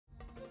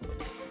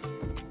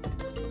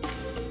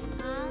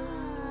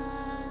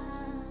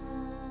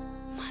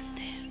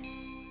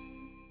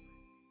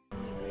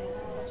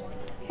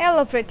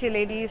Hello pretty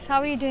ladies, how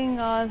are you doing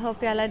all?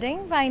 Hope you all are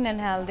doing fine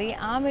and healthy.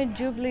 I'm at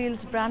Jubilee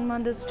Hills Brand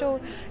Mandir store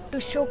to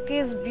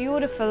showcase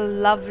beautiful,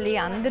 lovely,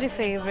 andari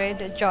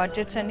favorite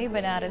Georgettes and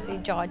Banarasi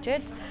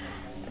Georgettes.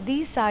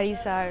 These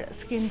sarees are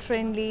skin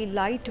friendly,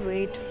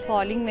 lightweight,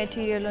 falling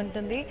material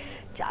untundi.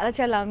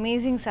 Chala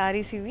amazing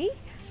sarees ivi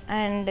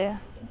and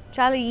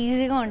చాలా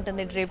ఈజీగా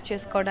ఉంటుంది drape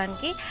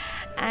చేసుకోవడానికి.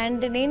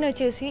 And నేను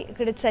వచ్చేసి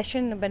ఇక్కడ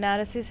session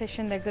Banarasi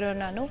session దగ్గర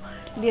ఉన్నాను.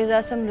 These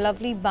are some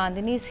lovely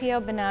bandhanis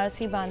here,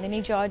 Banarasi bandhani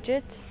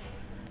georgettes,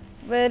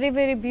 very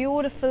very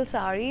beautiful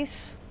saris,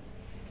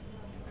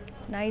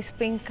 nice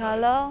pink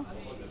colour,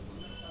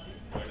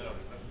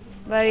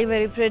 very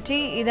very pretty.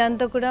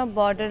 ఇదంతా కూడా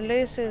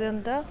బార్డర్లెస్,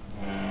 ఇదంతా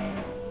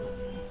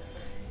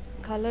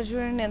కలర్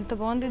చూడండి ఎంత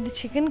బాగుంది. ఇది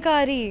చికెన్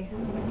కారీ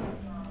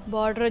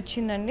బార్డర్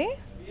వచ్చిందండి,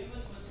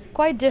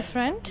 క్వైట్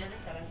డిఫరెంట్.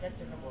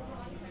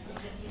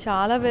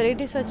 చాలా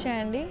వెరైటీస్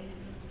వచ్చాయండి,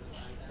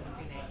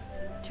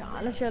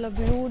 చాలా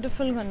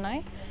బ్యూటిఫుల్గా ఉన్నాయి.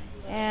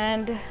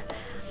 అండ్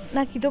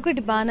నాకు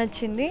ఇదొకటి బాగా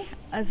నచ్చింది,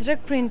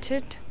 అజ్రక్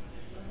ప్రింటెడ్,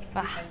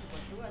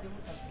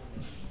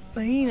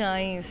 వెరీ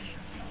నైస్,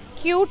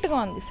 క్యూట్గా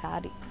ఉంది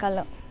శారీ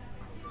కలర్.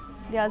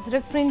 ఇది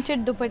ajrak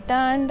printed dupatta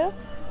and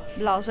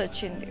blouse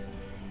వచ్చింది.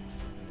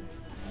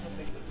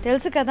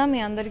 తెలుసు కదా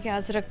మీ అందరికీ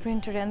అజ్రక్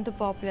ప్రింటెడ్ ఎంత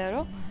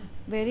పాపులరో.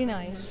 Very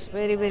nice,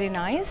 very very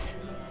nice.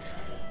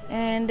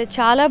 And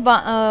చాలా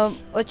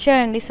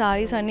వచ్చాయండి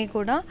సారీస్ అన్నీ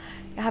కూడా.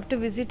 You have to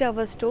visit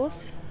our stores.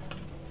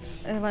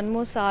 One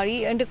more sorry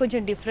అంటే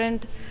కొంచెం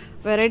డిఫరెంట్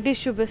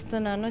వెరైటీస్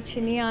చూపిస్తున్నాను.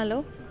 చినియాలో,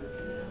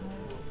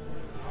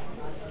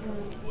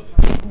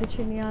 ఇది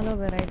చినియాలో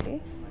వెరైటీ.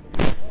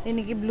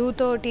 దీనికి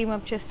బ్లూతో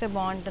టీమప్ చేస్తే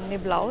బాగుంటుంది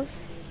blouse.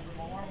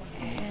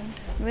 And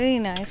very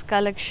nice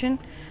collection.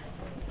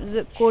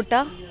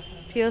 Quota,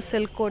 pure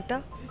silk quota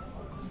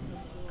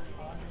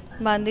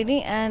bandhani.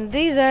 And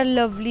these are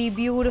lovely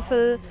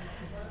beautiful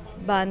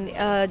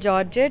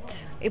georgettes.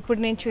 ఇప్పుడు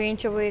నేను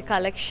చూపించబోయే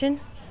కలెక్షన్.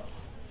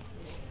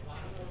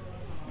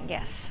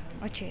 ఎస్,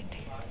 వచ్చేయండి.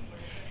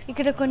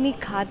 ఇక్కడ కొన్ని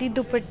khadi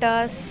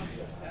dupattas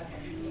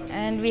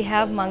and we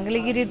have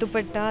Mangalagiri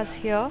dupattas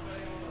here,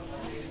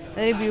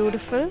 very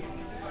beautiful.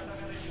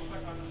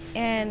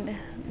 And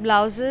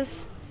blouses,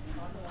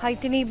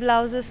 హైతినీ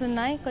blouses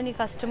ఉన్నాయి, కొన్ని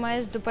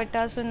కస్టమైజ్డ్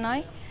దుపట్టాస్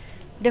ఉన్నాయి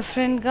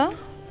డిఫరెంట్గా.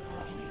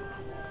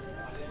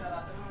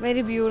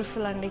 వెరీ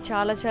బ్యూటిఫుల్ అండి,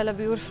 చాలా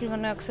బ్యూటిఫుల్గా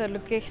ఉన్నాయి. ఒకసారి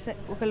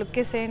లుక్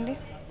వేసేయండి.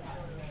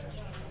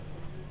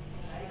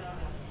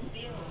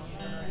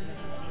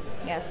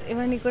 ఎస్,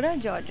 ఇవన్నీ కూడా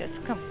జార్జెట్స్.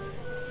 కమ్,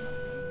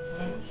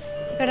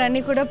 ఇక్కడ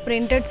అన్నీ కూడా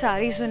ప్రింటెడ్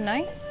సారీస్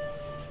ఉన్నాయి,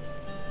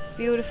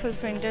 బ్యూటిఫుల్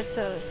ప్రింటెడ్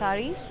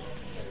సారీస్.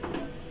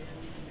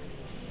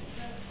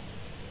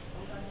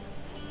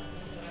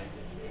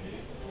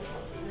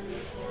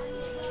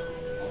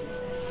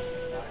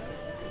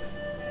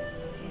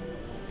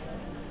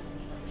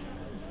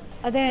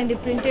 అదే అండి,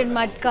 ప్రింటెడ్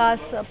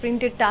మట్కాస్,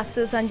 ప్రింటెడ్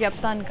టాసెస్ అని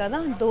చెప్తాను కదా,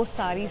 దోస్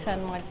సారీస్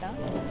అనమాట.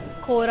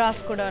 కోరాస్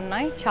కూడా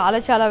ఉన్నాయి,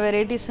 చాలా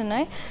వెరైటీస్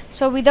ఉన్నాయి.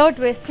 So without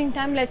wasting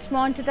time, let's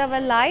move on to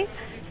our live.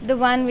 The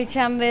one which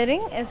I'm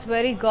wearing is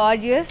very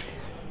gorgeous,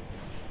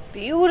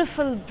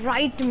 beautiful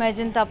bright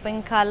magenta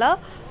pink colour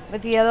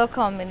with yellow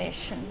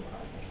combination.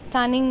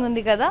 Stunning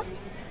ఉంది కదా.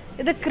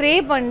 ఇది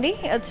క్రేప్ అండి,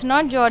 it's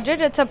not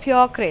georgette, it's a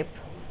pure crepe,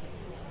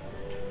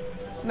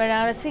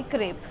 Banarasi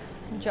crepe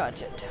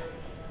georgette.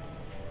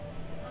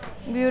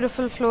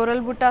 Beautiful floral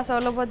buttas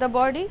all over the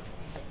body.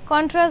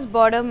 Contrast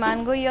border,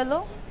 mango yellow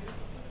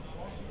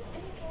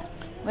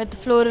with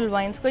floral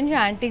vines. Konచెం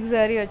antique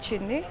zari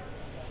వచ్చింది.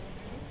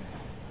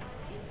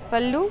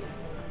 Pallu,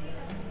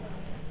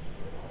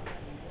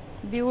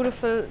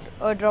 beautiful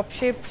drop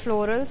shaped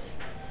florals,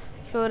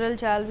 floral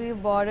jalvi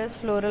borders,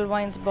 floral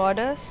vines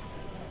borders.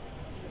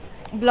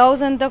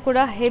 Blouse anta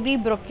kuda heavy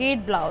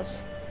brocade blouse,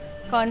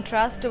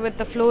 contrast with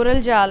the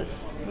floral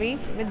jalvi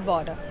with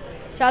border.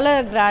 చాలా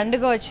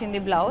గ్రాండ్గా వచ్చింది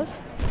blouse.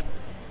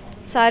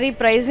 Sorry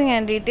pricing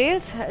and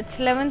details. It's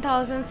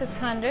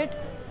 11,600.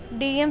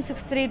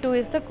 DM632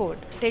 is the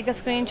code. Take a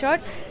screenshot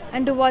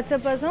and do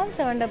WhatsApp us on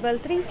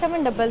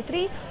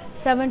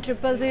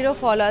 733-733-7000.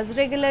 Follow us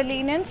regularly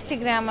in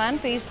Instagram and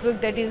Facebook,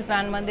 that is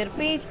Brand Mandir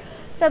page.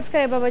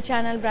 Subscribe our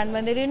channel Brand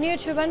Mandir in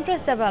YouTube and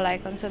press the bell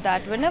icon so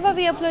that whenever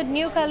we upload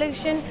new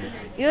collection,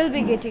 you will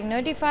be getting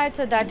notified,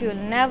 so that you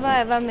will never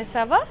ever miss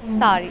our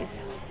sarees.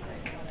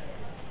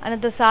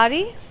 Another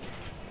saree,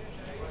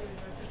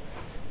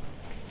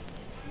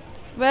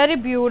 very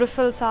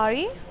beautiful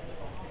saree,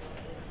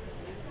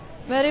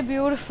 very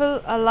beautiful,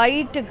 a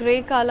light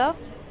grey color.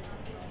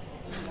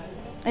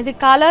 ఇది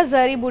kala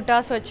zari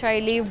buttas వచ్చాయి,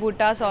 leaf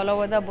buttas all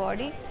over the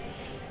body.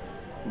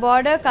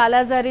 Border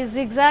kala zari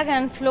zigzag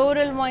and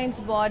floral vines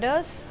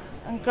borders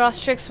and cross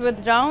checks with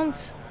rounds.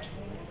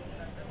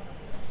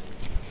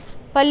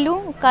 Pallu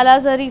kala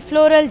zari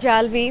floral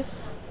jal weave.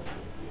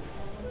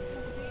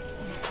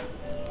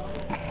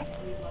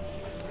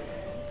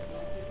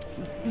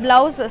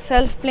 Blouse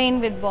self plain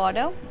with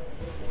border.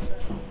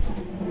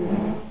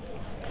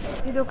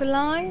 ఇది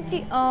ఒకలాంటి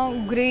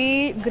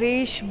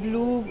greyish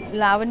blue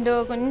lavender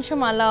కొంచెం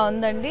అలా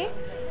ఉందండి.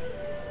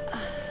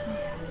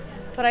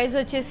 Price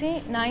వచ్చేసి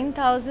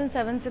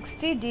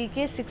 9760,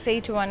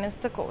 DK681 is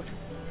the code.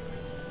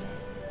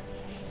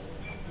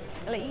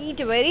 Light,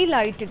 very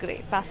light gray,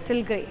 pastel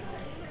gray.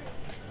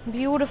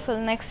 Beautiful.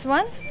 Next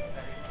one,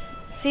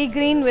 sea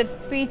green with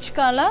peach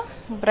color,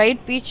 bright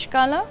peach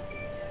color.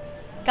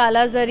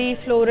 Kala zari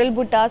floral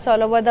buttas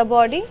all over the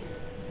body.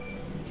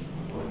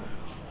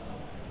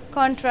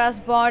 Contrast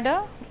border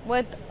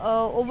with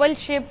oval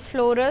shaped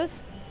florals,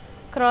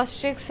 cross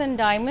checks and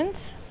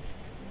diamonds.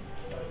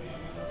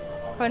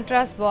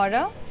 Contrast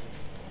border.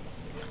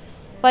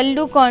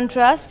 Pallu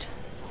contrast,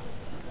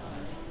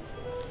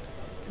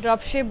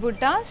 drop shape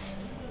buttas.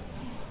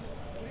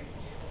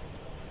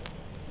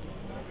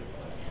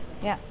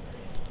 Yeah.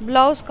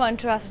 Blouse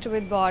contrast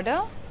with border.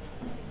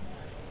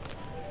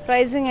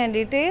 Pricing and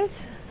details.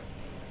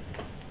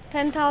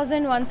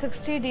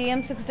 10,160,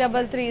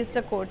 DM633 is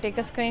the code. Take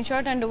a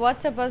screenshot and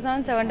WhatsApp us on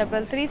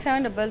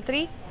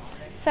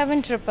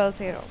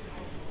 733-733-7000.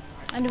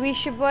 And we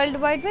ship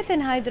worldwide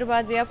within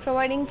Hyderabad. We are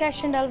providing cash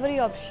and delivery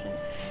option.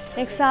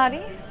 Next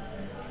saree.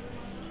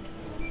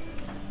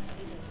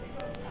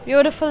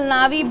 Beautiful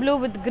navy blue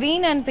with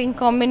green and pink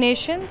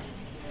combinations.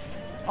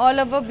 All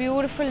over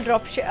beautiful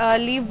drop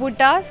leaf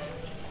buttas.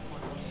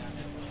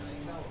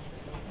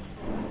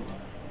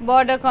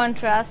 Border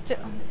contrast,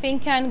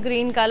 pink and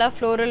green color,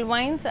 floral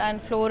vines and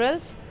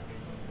florals.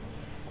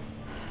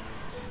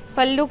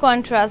 Pallu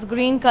contrast,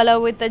 green color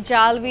with a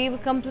jal weave,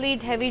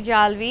 complete heavy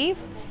jal weave.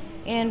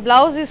 And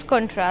blouse is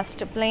contrast,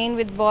 plain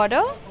with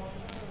border.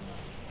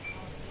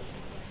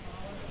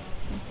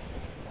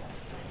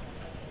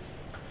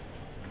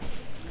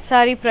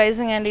 Saree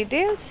pricing and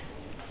details.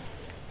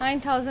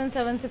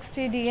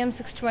 9760,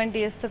 DM620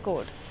 is the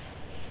code.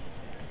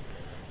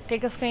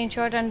 Take a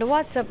screenshot and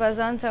WhatsApp us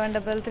on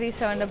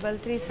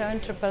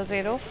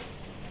 733-733-7000.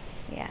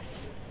 Yes.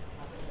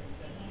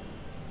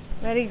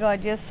 Very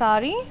gorgeous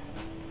saree.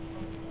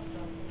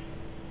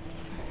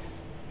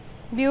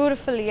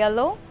 Beautiful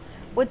yellow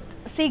with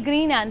sea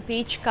green and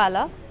peach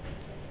color.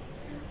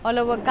 All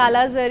over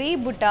kala zari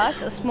buttas,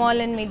 small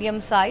and medium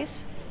size.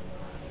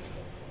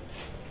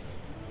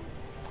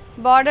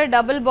 Border,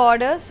 double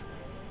borders.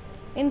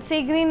 In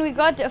sea green we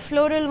got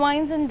floral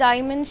vines and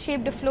diamond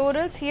shaped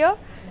florals here.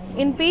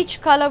 In peach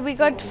color we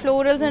got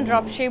florals and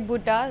drop shape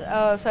buttas,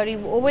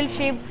 oval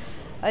shape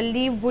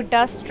leaf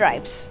butta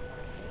stripes.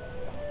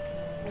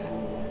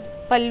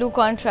 Pallu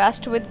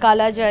contrast with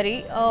kala jari,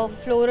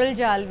 floral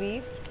jal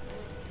weave.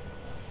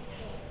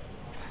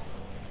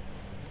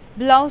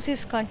 Blouse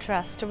is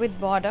contrast with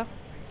border.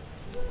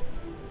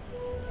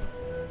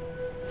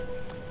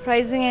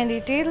 Pricing and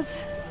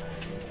details.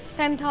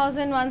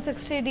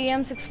 10,160,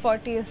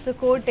 DM640 is the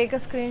code. Take a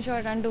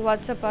screenshot and do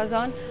WhatsApp us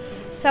on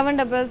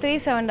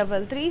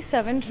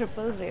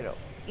 733-733-7000.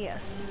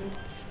 Yes.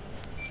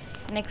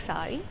 Next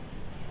saree.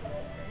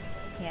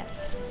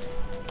 Yes.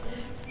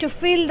 To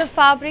feel the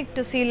fabric,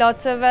 to see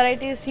lots of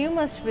varieties, you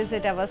must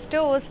visit our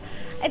stores.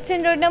 It's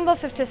in road number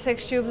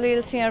 56, Jubilee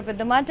Hills, near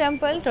Peddama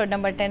Temple, road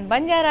number 10,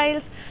 Banjar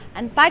Hills,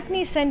 and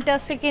Patni Center,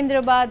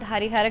 Secunderabad,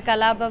 Harihara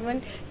Kala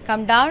Bhavan.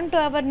 Come down to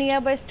our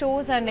nearby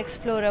stores and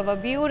explore our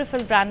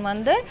beautiful brand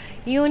Mandir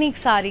unique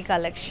saree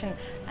collection.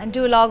 And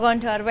do log on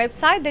to our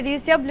website, that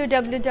is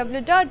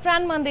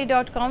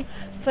www.brandmandir.com,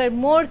 for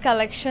more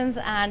collections,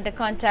 and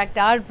contact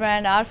our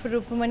brand R for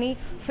Rupamani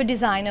for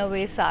designer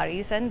wear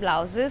sarees and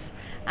blouses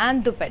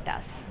and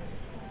dupettas.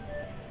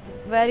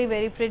 Very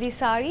very pretty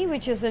saree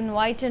which is in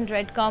white and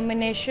red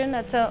combination.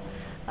 That's a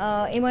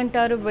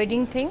imantaru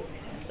wedding thing,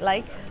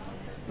 like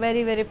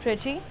very very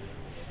pretty.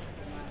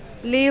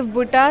 Leaf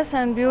buttas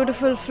and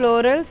beautiful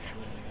florals.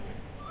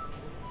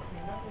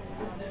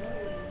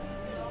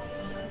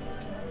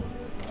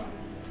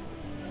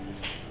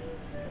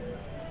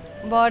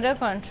 Border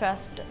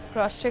contrast,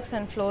 cross checks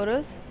and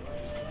florals.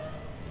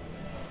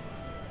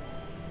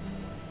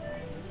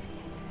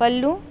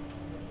 Pallu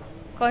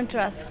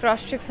contrast,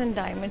 cross checks and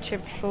diamond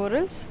shaped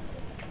florals.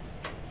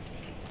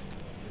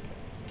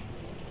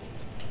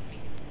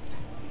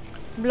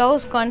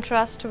 Blouse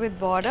contrast with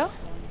border.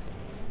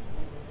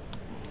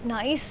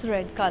 Nice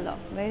red color,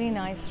 very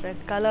nice red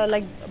color,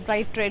 like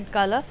bright red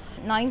color.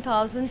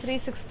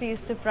 9,360 is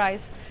the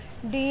price.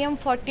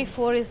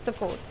 DM44 is the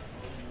code.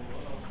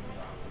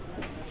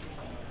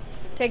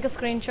 Take a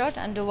screenshot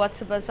and do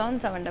WhatsApp us on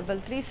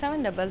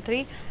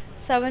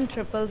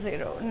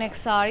 733-733-7000.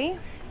 Next saree.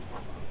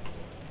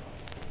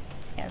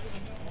 Yes.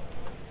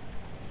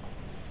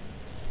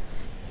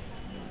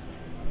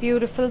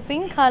 Beautiful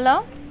pink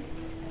color.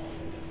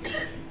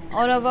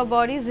 All over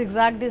body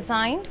zigzag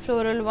design,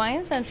 floral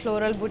vines and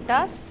floral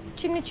buttas,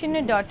 chinni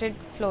chinni dotted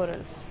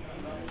florals.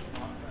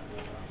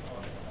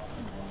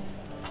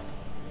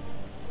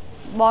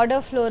 Border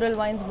floral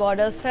vines,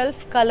 border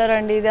self color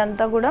andi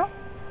idantha kuda.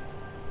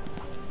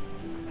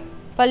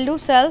 Pallu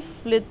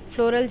self with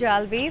floral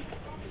jal weave.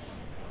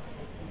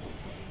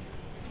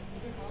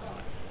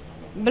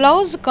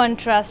 Blouse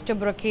contrast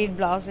brocade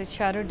blouse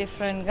icharu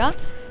different ga.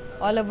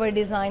 All over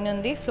design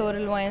undi,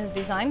 floral vines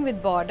design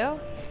with border.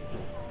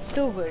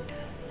 Too good.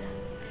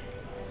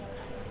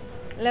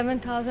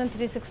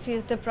 11,360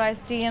 is the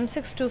price.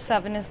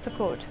 DM627 is the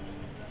code.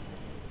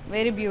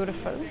 Very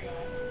beautiful.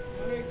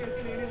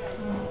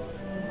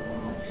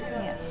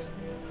 Yes.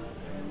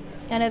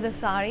 Another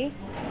sari.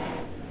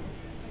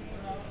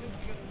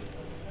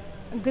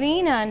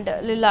 Green and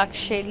lilac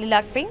shade,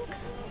 lilac pink.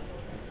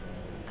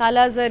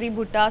 Kala zari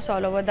buttas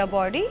all over the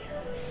body.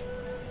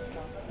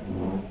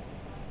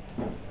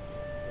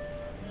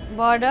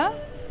 Border,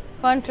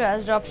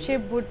 contrast, drop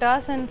shape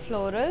buttas and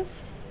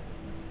florals.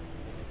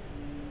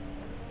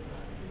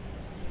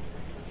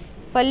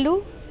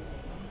 Pallu,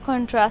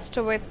 contrast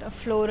with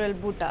floral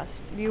buttas.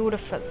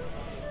 Beautiful.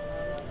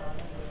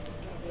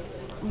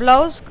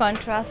 Blouse,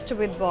 contrast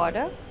with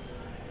border.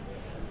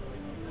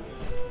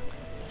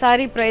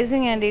 Sari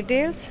pricing and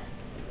details.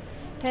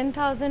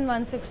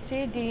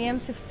 10,160,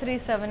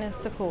 DM637 is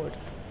the code.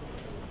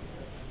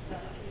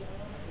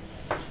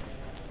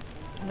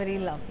 Very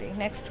lovely.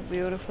 Next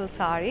beautiful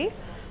sari,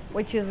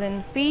 which is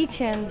in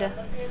peach and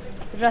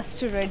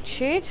rusty red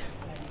shade.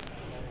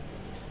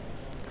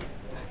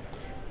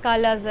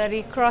 Kala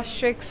zari cross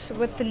checks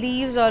with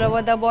leaves all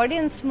over the body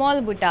and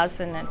small buttas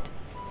in it.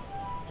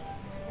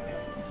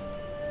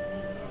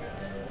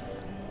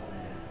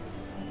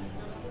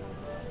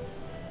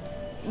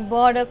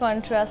 Border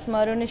contrast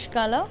maroonish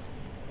color.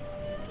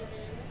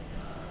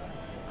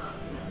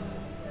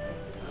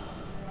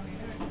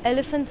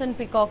 Elephants and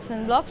peacocks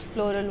in blocks,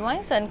 floral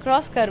vines and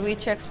cross curvy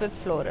checks with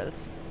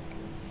florals.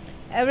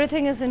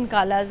 Everything is in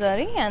Kala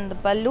zari and the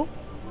pallu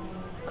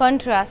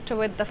contrast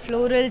with the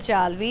floral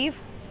jal weave.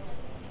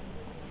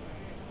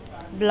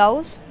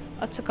 Blouse,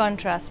 it's a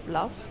contrast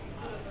blouse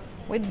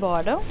with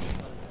border.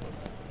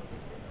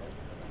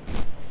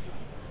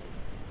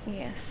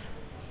 Yes.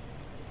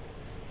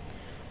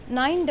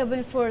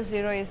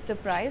 9440 is the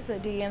price.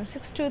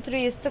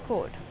 DM623 is the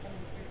code.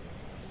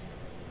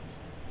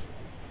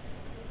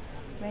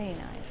 Very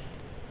nice.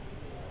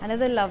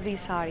 Another lovely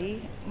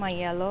sari, my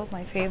yellow,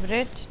 my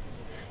favorite.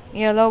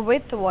 Yellow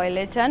with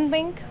violet and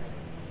pink.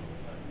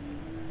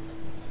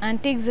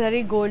 Antique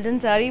zari, golden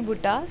zari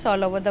buttas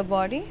all over the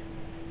body.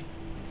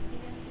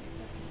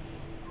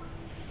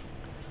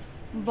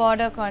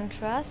 Border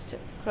contrast,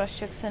 cross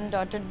checks and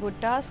dotted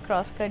buttas,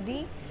 cross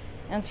kadi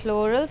and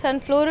florals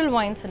and floral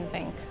vines in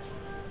pink.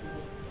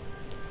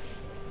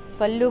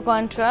 Pallu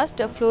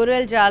contrast, a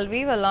floral jal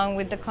weave along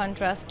with the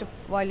contrast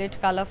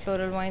violet color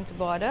floral vines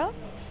border.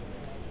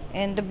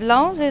 And the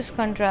blouse is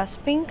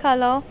contrast pink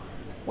color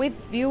with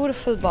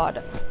beautiful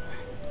border.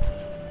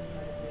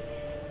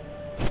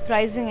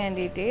 Pricing and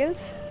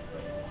details.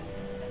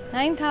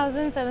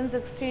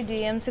 9,760,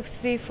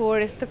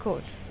 DM634 is the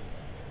code.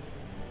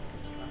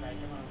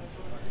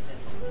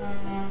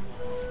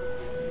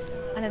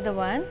 Another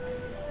one.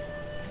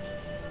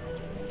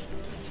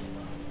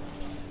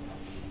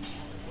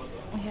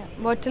 Yeah,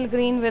 bottle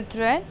green with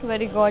red,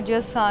 very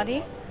gorgeous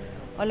sari.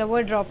 All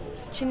over drop,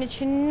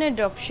 chinna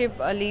drop shape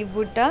leaf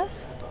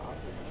buttas.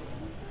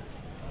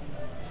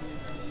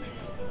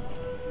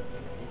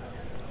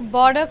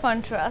 Border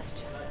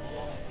contrast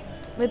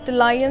with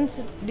lions,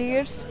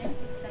 deers,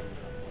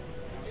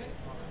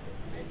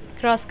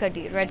 cross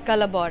kadi, red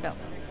color border.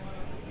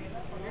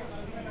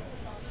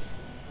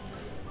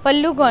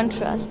 Pallu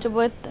contrast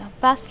with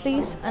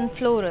paisleys and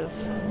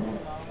florals.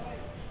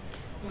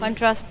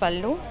 Contrast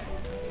pallu.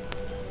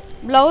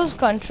 Blouse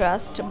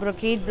contrast,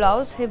 brocade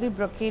blouse, heavy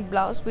brocade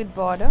blouse with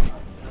border.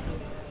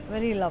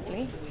 Very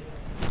lovely.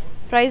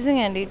 Pricing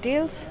and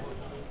details.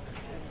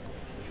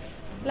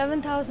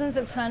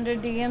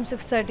 11,600,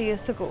 DM630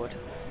 is the code.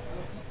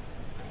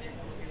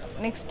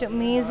 Next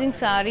amazing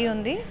sari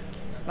undi.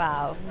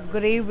 Wow,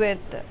 grey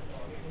with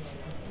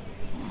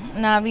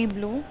navy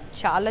blue.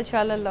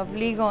 Chala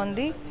lovely ga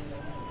undi.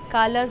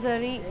 Kala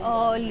zari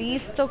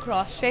leaves to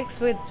cross checks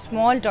with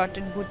small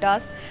dotted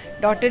buttas,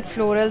 dotted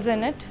florals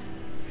in it.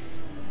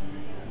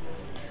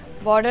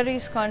 Border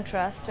is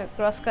contrast,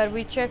 cross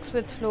curvy checks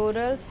with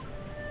florals,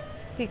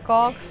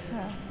 peacocks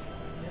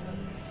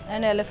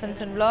and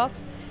elephants and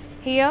blocks.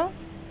 Here,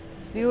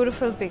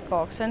 beautiful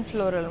peacocks and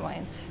floral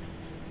vines.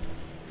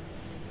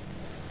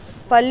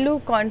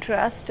 Pallu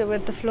contrast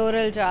with the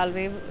floral jal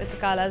weave with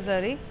Kala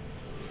zari.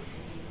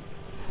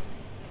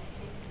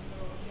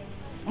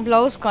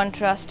 Blouse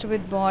contrast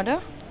with border.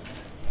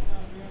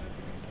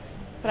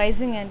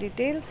 Pricing and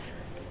details.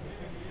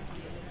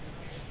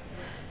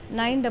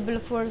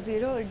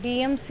 9440,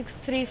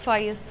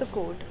 DM635 is the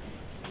code.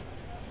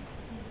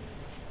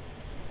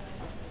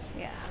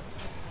 Yeah,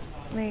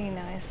 very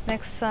nice.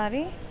 Next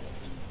sari.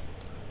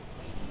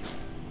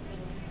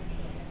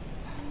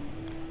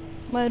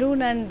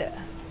 Maroon and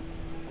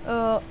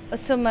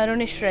it's a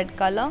maroonish red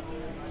color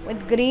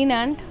with green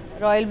and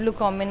royal blue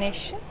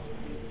combination.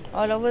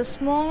 All over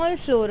small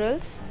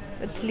florals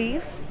with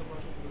leaves.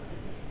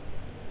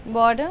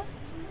 Border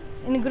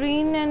in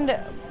green and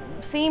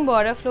same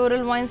border,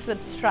 floral vines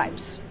with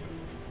stripes,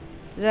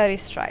 zari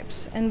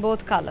stripes in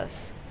both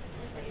colors.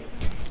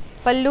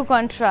 Pallu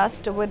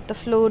contrast with the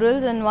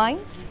florals and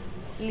vines,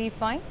 leaf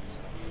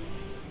vines.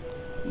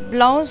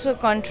 Blouse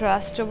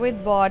contrast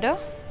with border,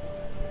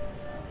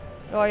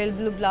 royal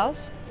blue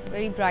blouse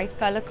very bright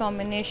color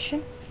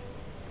combination.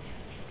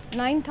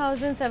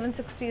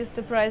 9,760 is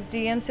the price.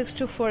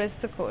 DM624 is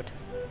the code.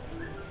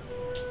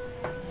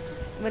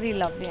 Very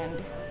lovely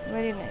and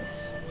very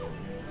nice.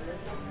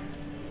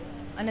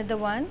 Another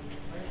one,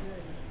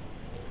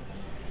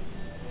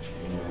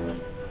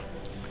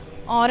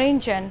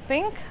 orange and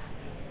pink,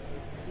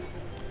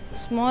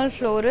 small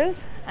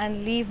florals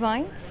and leaf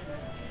vines,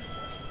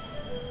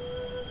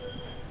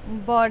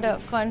 border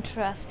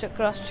contrast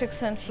cross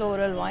checks and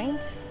floral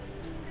vines,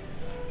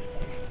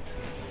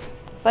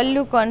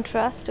 pallu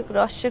contrast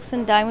cross checks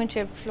and diamond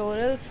shaped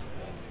florals,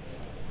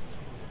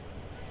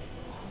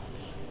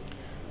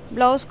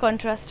 blouse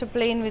contrast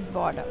plain with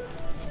border.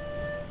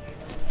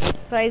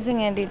 Pricing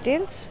and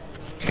details.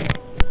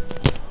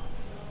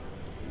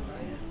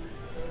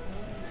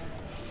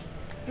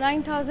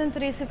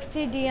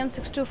 $9,360.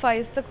 DM625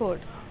 is the code.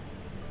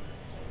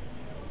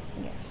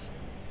 Yes.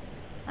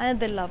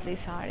 Another lovely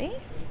saree.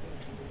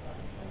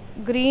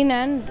 Green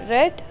and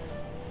red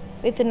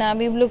with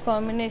navy blue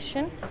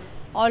combination.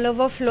 All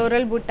over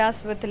floral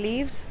buttas with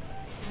leaves.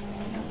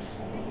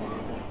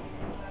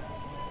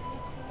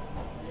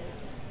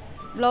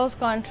 Blouse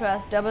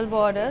contrast, double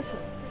borders,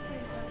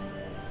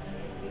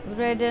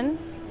 red and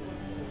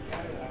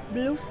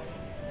blue.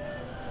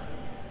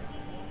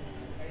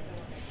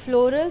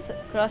 Florals,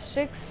 cross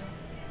checks,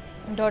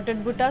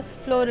 dotted buttas,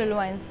 floral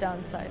vines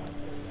downside.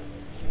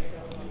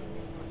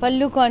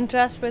 Pallu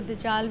contrast with the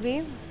jal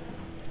weave.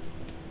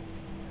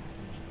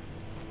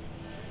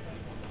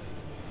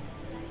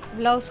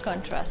 Blouse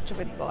contrast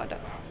with border.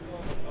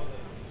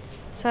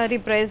 Saree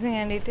pricing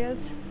and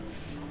details.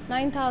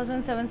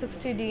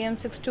 9,760.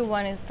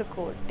 DM621 is the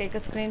code. Take a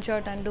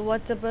screenshot and do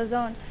WhatsApp us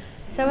on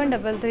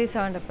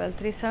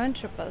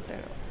 733-733-700.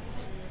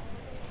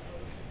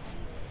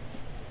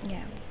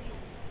 Yeah.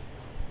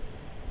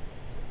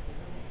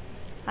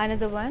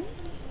 Another one,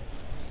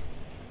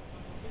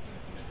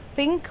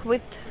 pink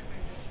with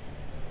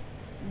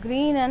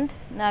green and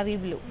navy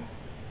blue.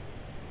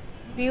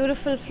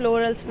 Beautiful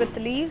florals with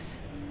leaves.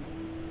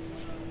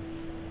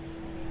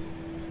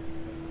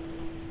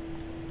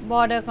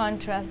 Border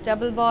contrast,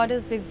 double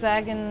borders,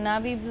 zigzag in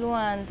navy blue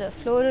and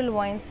floral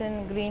vines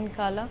in green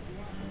color.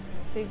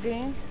 See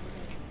green.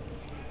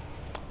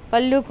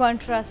 Pallu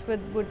contrast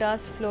with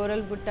buttas,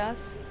 floral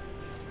buttas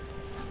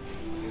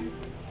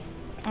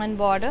and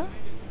border.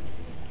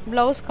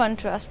 Blouse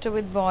contrast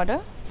with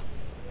border.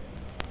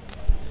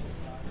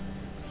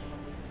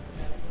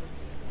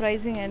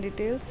 Pricing and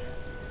details.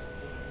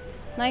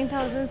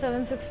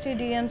 9,760.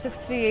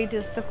 DM638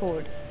 is the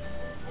code.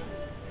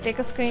 Take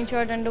a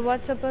screenshot and do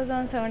WhatsApp us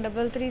on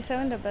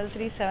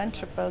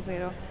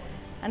 733-733-700.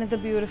 Another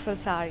beautiful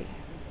saree.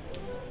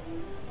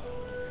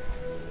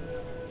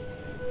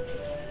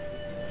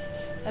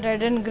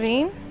 Red and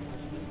green.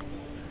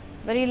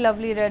 Very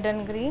lovely red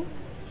and green.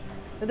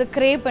 With a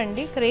crepe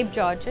crepe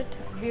georgette.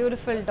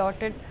 Beautiful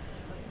dotted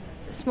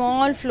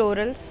small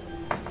florals.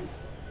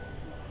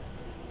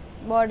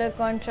 Border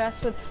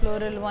contrast with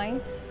floral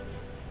vines.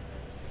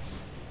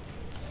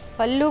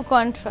 Pallu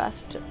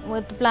contrast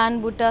with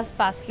plan buttas,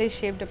 parsley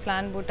shaped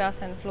plan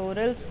buttas and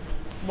florals.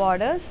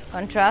 Borders,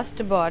 contrast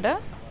border.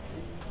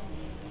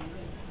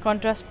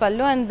 Contrast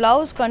pallu and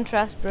blouse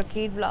contrast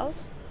brocade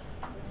blouse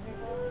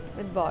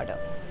with border.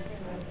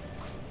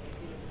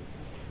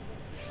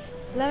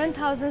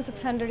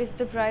 11,600 is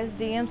the price.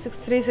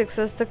 DM636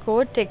 is the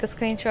code. Take a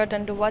screenshot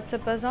and do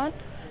WhatsApp us on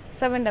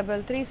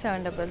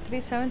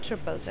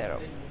 733-733-700.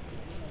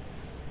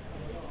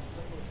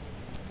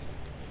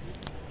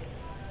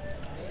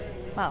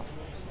 Wow,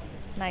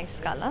 nice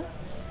color.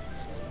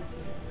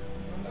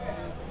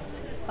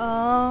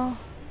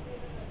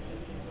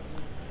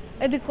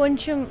 ఇది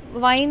కొంచెం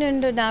wine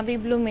and navy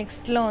blue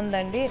మిక్స్డ్లో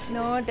ఉందండి.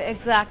 Not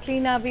exactly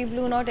navy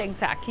blue, not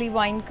exactly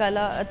wine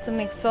colour. It's a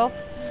mix of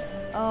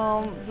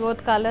both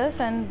colors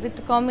and with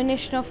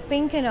combination of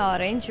pink and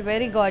orange.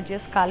 Very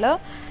gorgeous color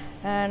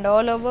and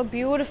all over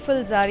beautiful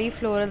zari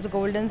florals,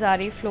 golden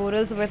zari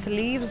florals with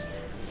leaves.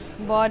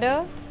 Border,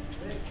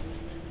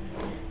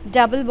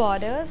 double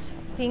borders,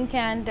 pink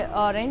and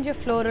orange.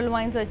 Floral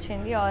vines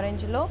వచ్చింది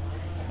orange లో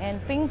and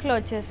pink లో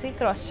వచ్చేసి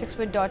cross checks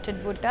with dotted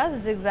buttas,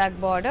 zigzag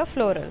border,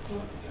 florals.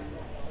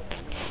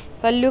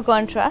 Pallu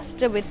contrast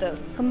with a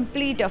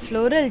complete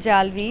floral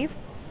jal weave.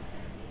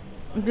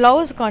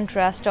 Blouse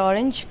contrast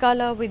orange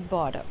color with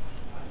border.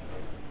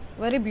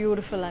 Very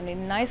beautiful and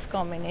nice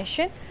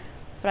combination.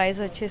 Price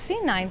వచ్చేసి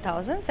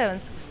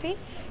 9,760.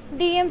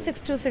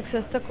 DM626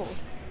 is the code.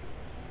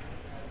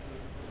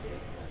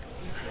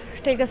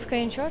 Take a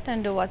screenshot and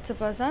do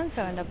WhatsApp us on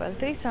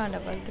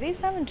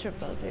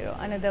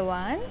 733-733-700. Another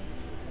one,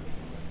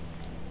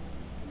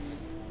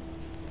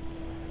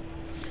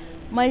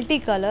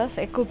 multicolors,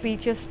 echo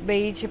peaches,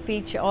 beige,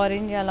 peach,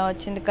 orange, ala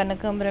vachindi,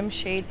 kanakamparam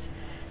shades,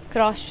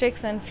 cross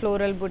checks and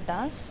floral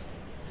buttas,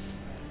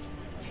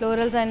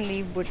 florals and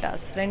leaf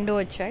buttas rendu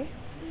vachayi.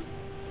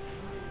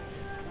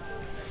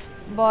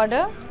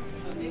 Border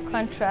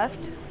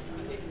contrast,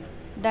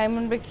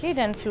 diamond brocade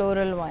and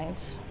floral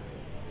vines.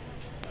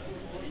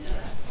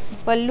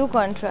 Pallu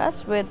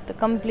contrast with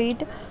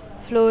complete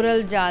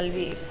floral jal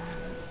weave.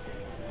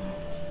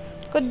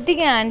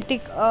 కొద్దిగా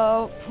antique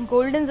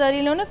golden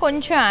జరీలోనే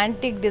కొంచెం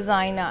antique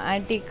design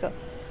antique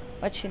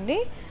వచ్చింది.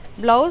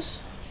 Blouse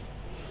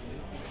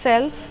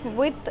self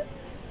with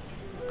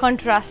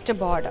contrast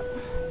border.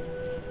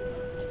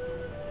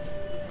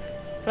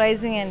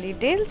 Pricing and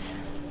details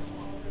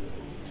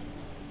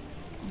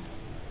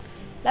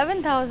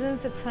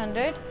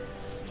 11,600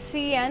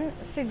 CN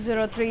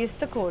 603 is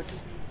the code.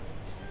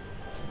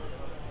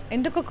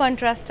 ఎందుకు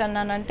contrast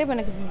అన్నానంటే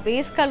మనకి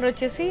base colour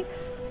వచ్చేసి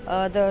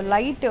the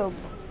light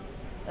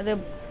అదే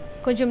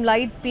కొంచెం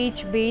light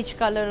peach beige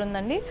colour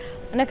ఉందండి.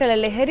 మనకు అలా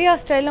లెహరియా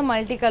స్టైల్లో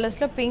మల్టీ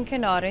కలర్స్లో పింక్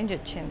అండ్ ఆరెంజ్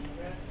వచ్చింది.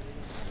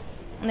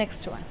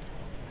 నెక్స్ట్ వన్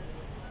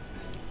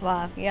వా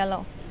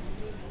yellow,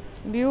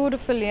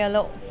 beautiful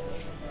yellow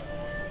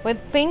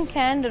with pink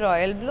and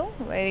royal blue.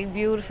 Very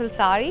beautiful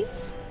saree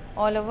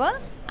all over.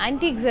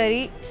 Antique zari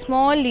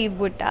small leaf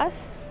buttas.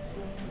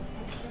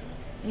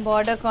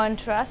 Border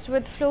contrast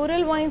with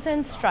floral vines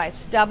and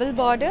stripes. Double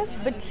borders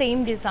but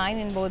same design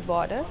in both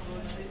borders.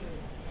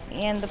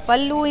 And the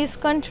pallu is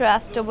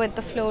contrasted with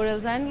the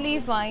florals and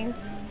leaf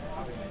vines.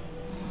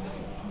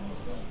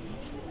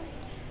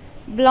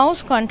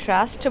 Blouse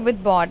contrast with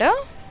border.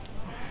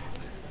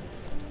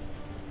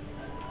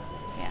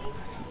 Yeah.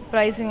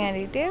 Pricing and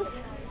details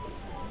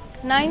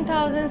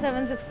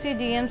 9,760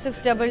 DM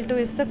 622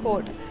 is the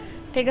code.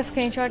 Take a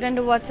screenshot and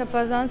do WhatsApp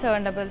us on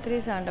 733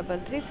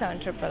 733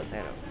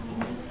 7000.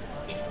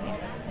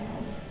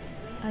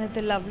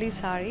 Another lovely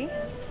saree,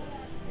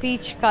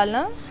 peach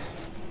color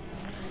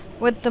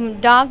with the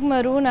dark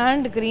maroon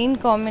and green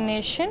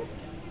combination.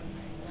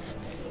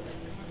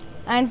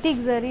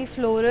 Antique zari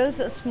florals,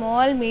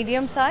 small,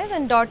 medium size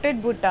and dotted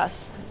buttas.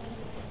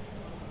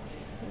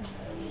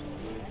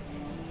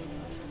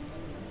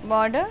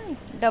 Border,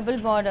 double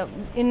border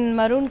in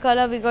maroon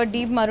color. We got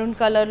deep maroon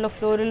color of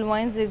floral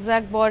vines,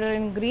 zigzag border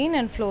in green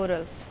and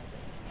florals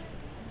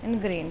in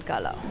green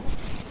color.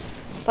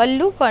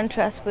 Pallu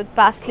contrast with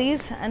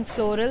paisleys and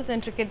florals,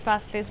 intricate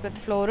paisleys with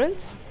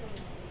florals,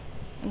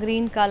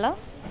 green color.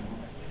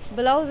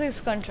 Blouse is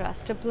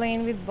contrast, plain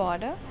with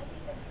border.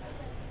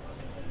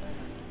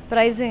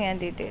 Pricing and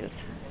details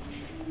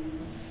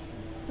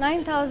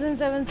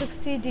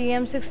 9,760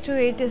 DM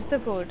 628 is the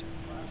code.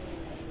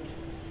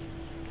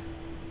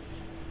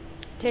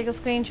 Take a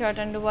screenshot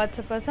and do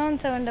WhatsApp us on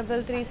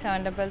 733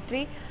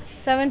 733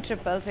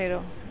 7000.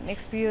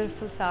 Next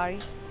beautiful saree,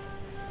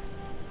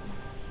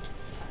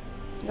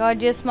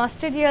 gorgeous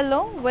mustard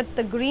yellow with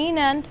the green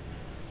and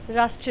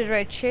rusty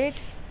red shade.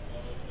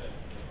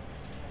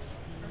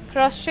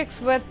 Cross checks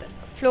with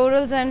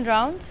florals and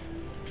rounds,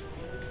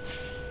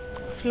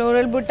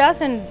 floral buttas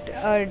and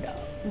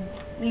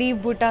leaf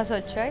buttas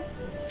వచ్చాయి.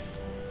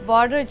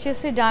 Border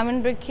వచ్చేసి diamond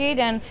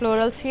brocade and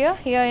florals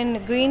here in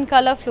green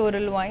color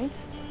floral vines.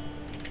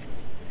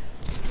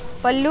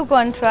 Pallu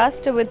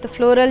contrast with the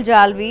floral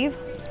jal weave.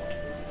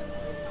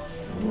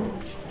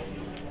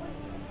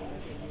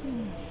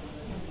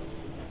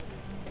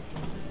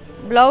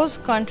 Blouse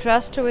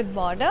contrast with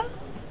border.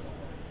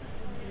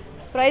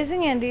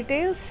 Pricing and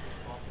details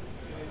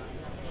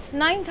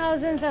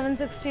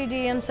 9,760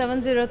 DM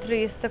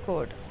 703 is the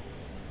code.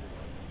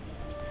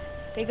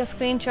 Take a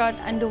screenshot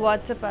and do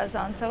WhatsApp us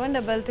on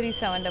 733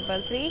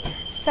 733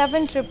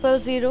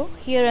 7000.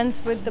 Here ends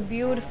with the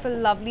beautiful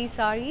lovely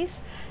sarees.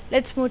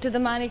 Let's move to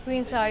the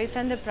mannequin sarees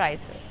and the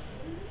prices.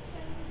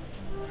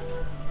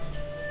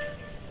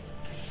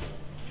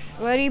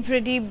 Very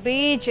pretty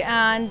beige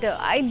and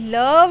I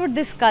loved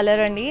this color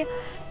andi.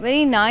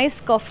 Very nice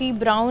coffee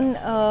brown,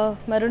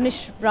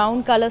 maroonish brown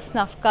color,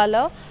 snuff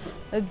color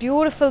with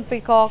beautiful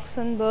peacocks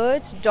and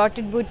birds,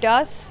 dotted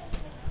buttas.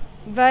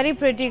 Very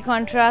pretty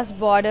contrast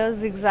borders,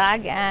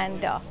 zigzag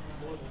and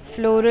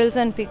florals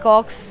and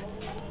peacocks.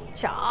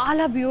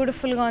 Chala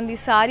beautiful ga undi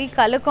saree.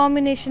 Color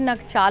combination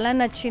నాకు చాలా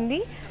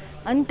నచ్చింది.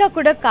 అంతా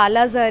కూడా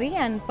కాలా zari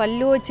and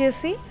పళ్ళు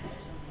వచ్చేసి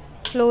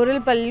floral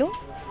పళ్ళు,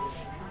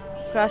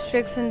 cross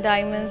checks and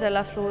diamonds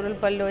అలా ఫ్లోరల్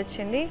పళ్ళు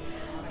వచ్చింది.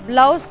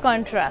 Blouse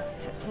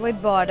contrast with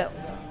border.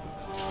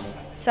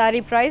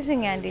 Sorry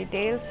pricing and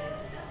details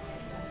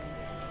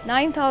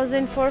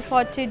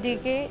 9,440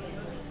 DK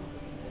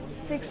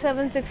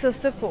 676 is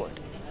the code.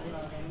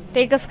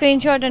 Take a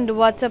screenshot and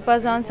WhatsApp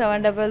us on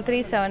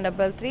 733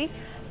 733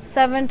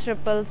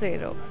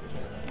 7000.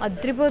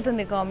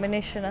 అద్రిపోతుంది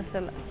combination,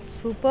 అసలు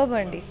సూపర్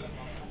అండి.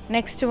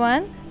 Next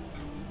one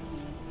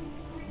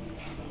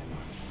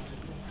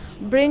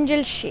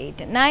brinjal shade,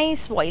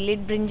 nice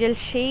violet brinjal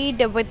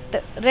shade with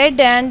red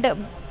and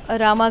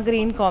rama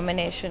green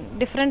combination.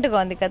 Different ga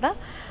undi kada.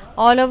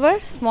 All over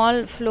small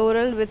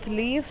floral with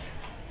leaves.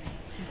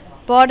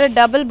 Border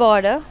double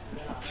border,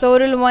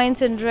 floral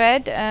vines in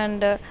red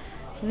and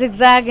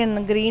zigzag in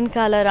green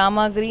color,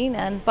 rama green,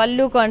 and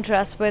pallu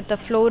contrast with the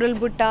floral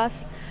buttas.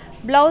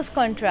 Blouse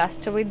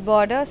contrast with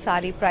border.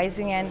 Saree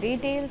pricing and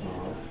details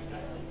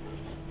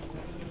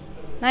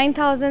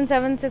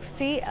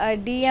 9,760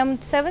 DM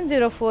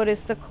 704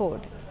 is the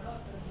code.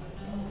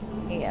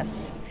 Yes,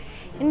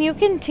 and you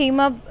can team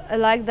up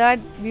like that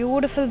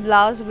beautiful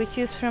blouse which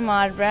is from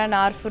our brand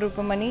R for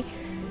Rupamani.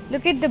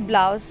 Look at the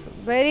blouse,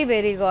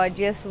 very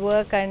gorgeous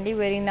work and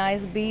very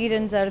nice bead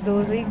and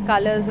zardozi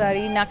colors are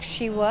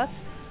nakshi work,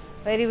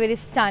 very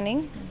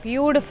stunning,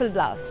 beautiful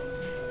blouse.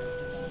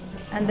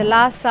 And the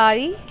last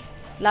saree,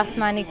 last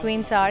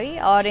mannequin saree,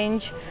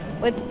 orange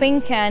with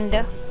pink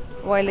and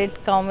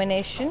violet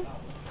combination,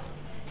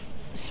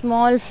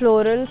 small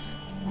florals,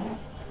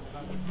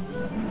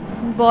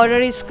 border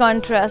is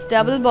contrast,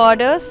 double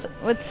borders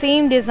with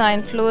same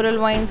design, floral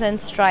vines and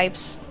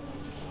stripes.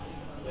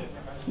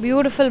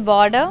 Beautiful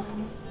border,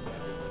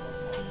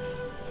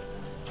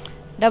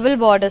 double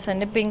borders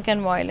and pink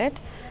and violet.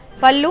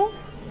 Pallu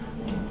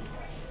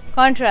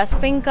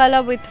contrast, pink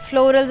color with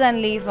florals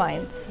and leaf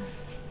vines.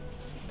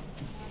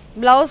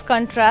 Blouse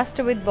contrast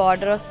with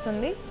border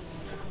vastundi.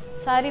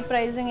 Saree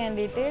pricing and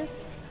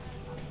details.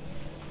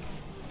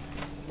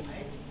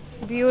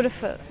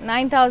 Beautiful.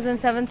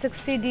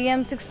 9,760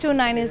 DM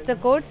 629 is the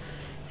code.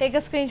 Take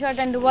a screenshot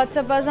and do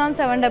WhatsApp us on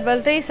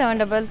 733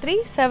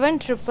 733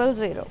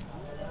 7000.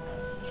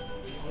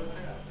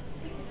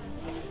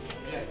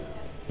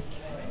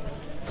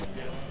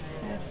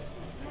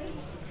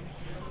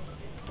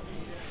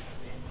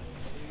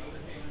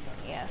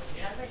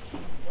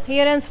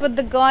 Here ends with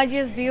the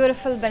gorgeous,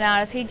 beautiful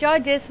Banarasi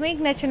Georgette. Make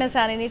nachina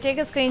saree. Take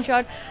a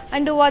screenshot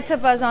and do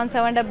WhatsApp us on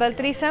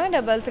 733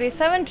 733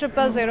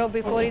 7000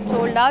 before it's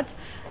sold out.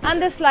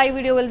 And this live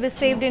video will be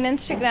saved in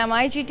Instagram,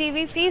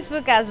 IGTV,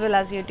 Facebook as well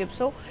as YouTube.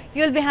 So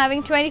you'll be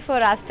having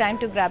 24 hours time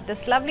to grab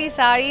this lovely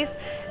sarees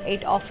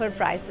at offer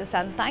prices.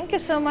 And thank you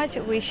so much.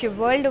 We ship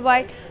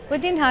worldwide.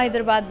 Within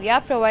Hyderabad, we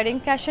are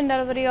providing cash on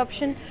delivery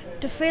option.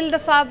 To fill the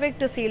fabric,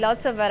 to see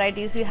lots of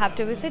varieties, you have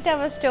to visit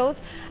our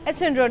stores.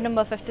 It's in road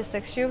number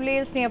 56, Jubilee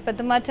Hills near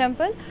Padma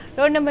Temple,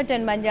 road number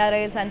 10, Mandir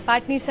Sarees and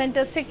Patni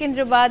Center,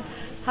 Secunderabad,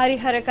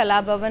 Harihara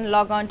Kala Bhavan.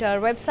 Log on to our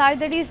website,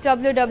 that is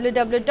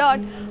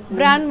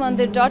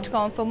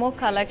www.brandmandir.com for more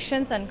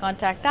collections, and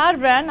contact our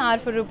brand, R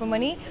for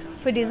Rupamani,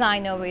 for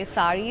designer wear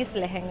sarees,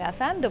 lehengas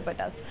and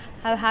dupattas.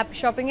 Have happy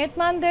shopping at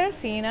Mandir.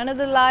 See you in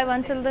another live.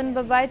 Until then,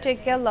 bye-bye.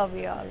 Take care. Love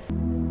you all.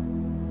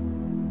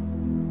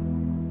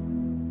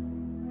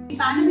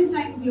 Pandemic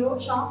times లో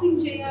shopping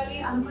చేయాలి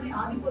అనుకుని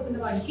ఆగిపోతున్న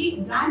వారికి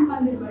brand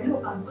Mandir వాళ్ళు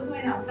ఒక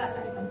అద్భుతమైన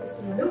అవకాశాన్ని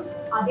కల్పిస్తున్నారు.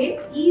 అదే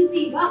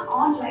ఈజీగా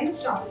ఆన్లైన్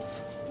షాపింగ్.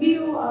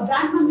 మీరు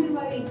బ్రాండ్ మందిర్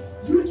వారి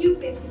యూట్యూబ్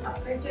పేజ్ కి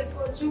సబ్స్క్రైబ్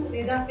చేసుకోవచ్చు,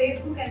 లేదా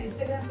ఫేస్బుక్ అండ్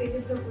ఇన్స్టాగ్రామ్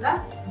పేజెస్ లో కూడా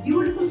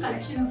beautiful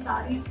collection of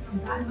saris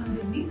from brand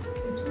Mandir ని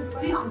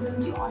చూసుకొని అందులో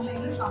నుంచి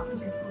ఆన్లైన్ లో షాపింగ్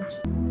చేసుకోవచ్చు.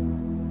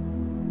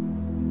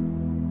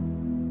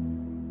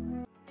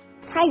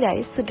 Hi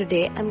guys, so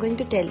today I'm going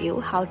to tell you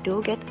how to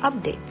get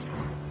updates.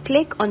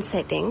 Click on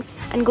settings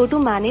and go to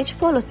manage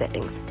follow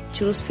settings.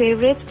 Choose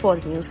favorites for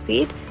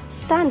newsfeed,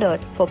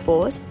 standard for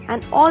posts and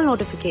all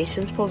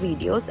notifications for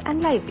videos and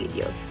live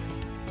videos.